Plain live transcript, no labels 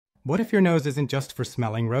What if your nose isn't just for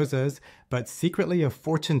smelling roses, but secretly a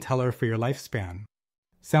fortune teller for your lifespan?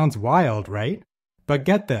 Sounds wild, right? But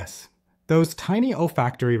get this. Those tiny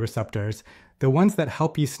olfactory receptors, the ones that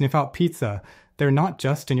help you sniff out pizza, they're not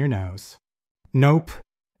just in your nose. Nope.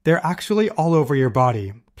 They're actually all over your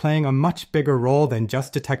body, playing a much bigger role than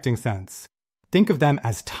just detecting scents. Think of them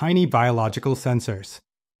as tiny biological sensors.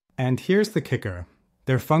 And here's the kicker.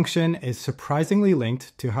 Their function is surprisingly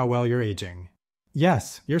linked to how well you're aging.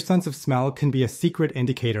 Yes, your sense of smell can be a secret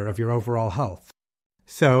indicator of your overall health.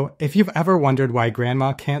 So, if you've ever wondered why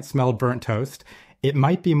grandma can't smell burnt toast, it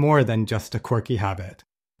might be more than just a quirky habit.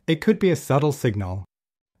 It could be a subtle signal.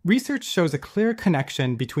 Research shows a clear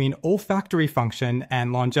connection between olfactory function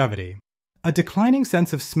and longevity. A declining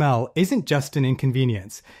sense of smell isn't just an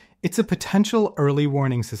inconvenience, it's a potential early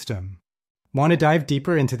warning system. Want to dive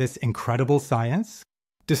deeper into this incredible science?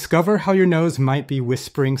 Discover how your nose might be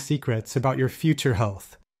whispering secrets about your future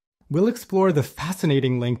health. We'll explore the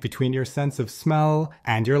fascinating link between your sense of smell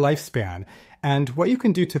and your lifespan, and what you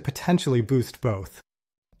can do to potentially boost both.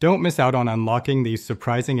 Don't miss out on unlocking these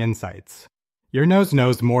surprising insights. Your nose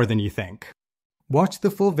knows more than you think. Watch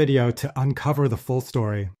the full video to uncover the full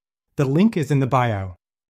story. The link is in the bio.